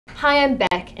Hi, I'm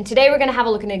Beck, and today we're going to have a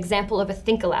look at an example of a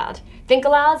think aloud. Think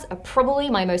alouds are probably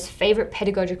my most favorite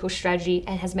pedagogical strategy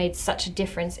and has made such a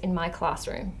difference in my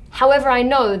classroom. However, I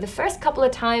know the first couple of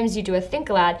times you do a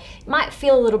think aloud, it might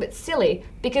feel a little bit silly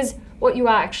because what you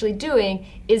are actually doing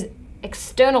is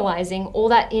externalizing all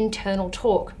that internal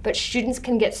talk, but students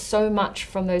can get so much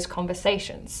from those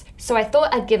conversations. So I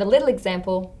thought I'd give a little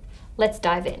example. Let's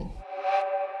dive in.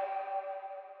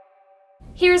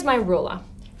 Here's my ruler.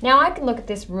 Now I can look at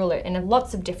this ruler in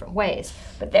lots of different ways,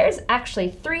 but there's actually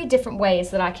 3 different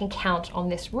ways that I can count on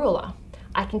this ruler.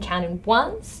 I can count in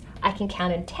ones, I can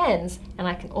count in tens, and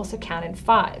I can also count in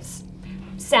fives.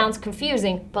 Sounds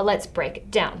confusing, but let's break it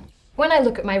down. When I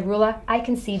look at my ruler, I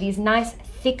can see these nice,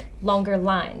 thick, longer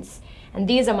lines, and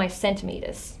these are my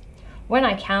centimeters. When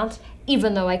I count,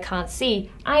 even though I can't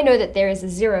see, I know that there is a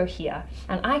 0 here,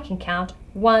 and I can count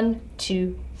 1,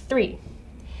 2, 3.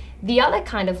 The other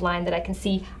kind of line that I can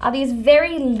see are these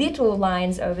very little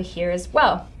lines over here as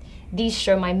well. These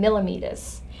show my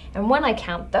millimeters. And when I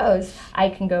count those, I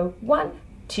can go 1,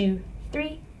 2,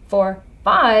 3, 4,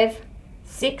 5,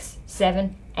 6,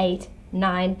 7, 8,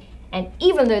 9. And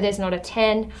even though there's not a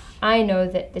 10, I know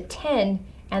that the 10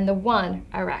 and the 1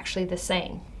 are actually the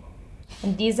same.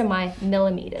 And these are my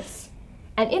millimeters.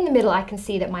 And in the middle, I can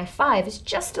see that my 5 is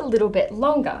just a little bit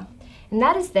longer. And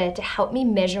that is there to help me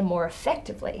measure more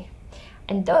effectively.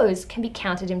 And those can be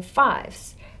counted in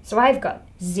fives. So I've got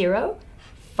 0,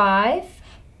 5,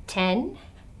 10,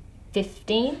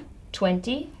 15,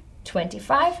 20,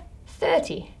 25,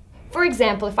 30. For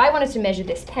example, if I wanted to measure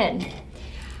this pen,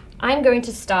 I'm going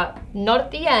to start not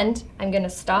at the end, I'm going to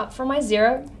start from my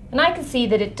 0, and I can see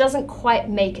that it doesn't quite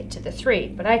make it to the 3,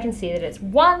 but I can see that it's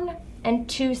 1 and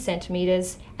 2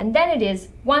 centimeters, and then it is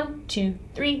 1, 2,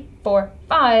 3, 4,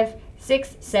 5,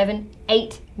 6, 7,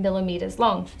 8 millimeters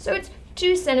long. So it's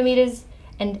 2 centimeters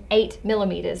and 8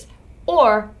 millimeters.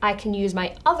 Or I can use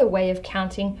my other way of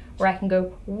counting where I can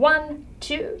go 1,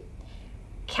 2,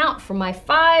 count from my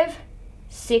 5,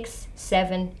 6,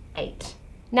 7, 8.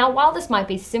 Now, while this might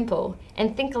be simple,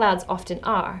 and think alouds often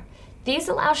are, these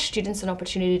allow students an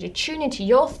opportunity to tune into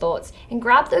your thoughts and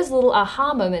grab those little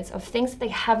aha moments of things that they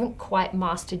haven't quite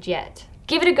mastered yet.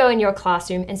 Give it a go in your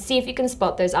classroom and see if you can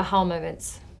spot those aha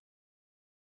moments.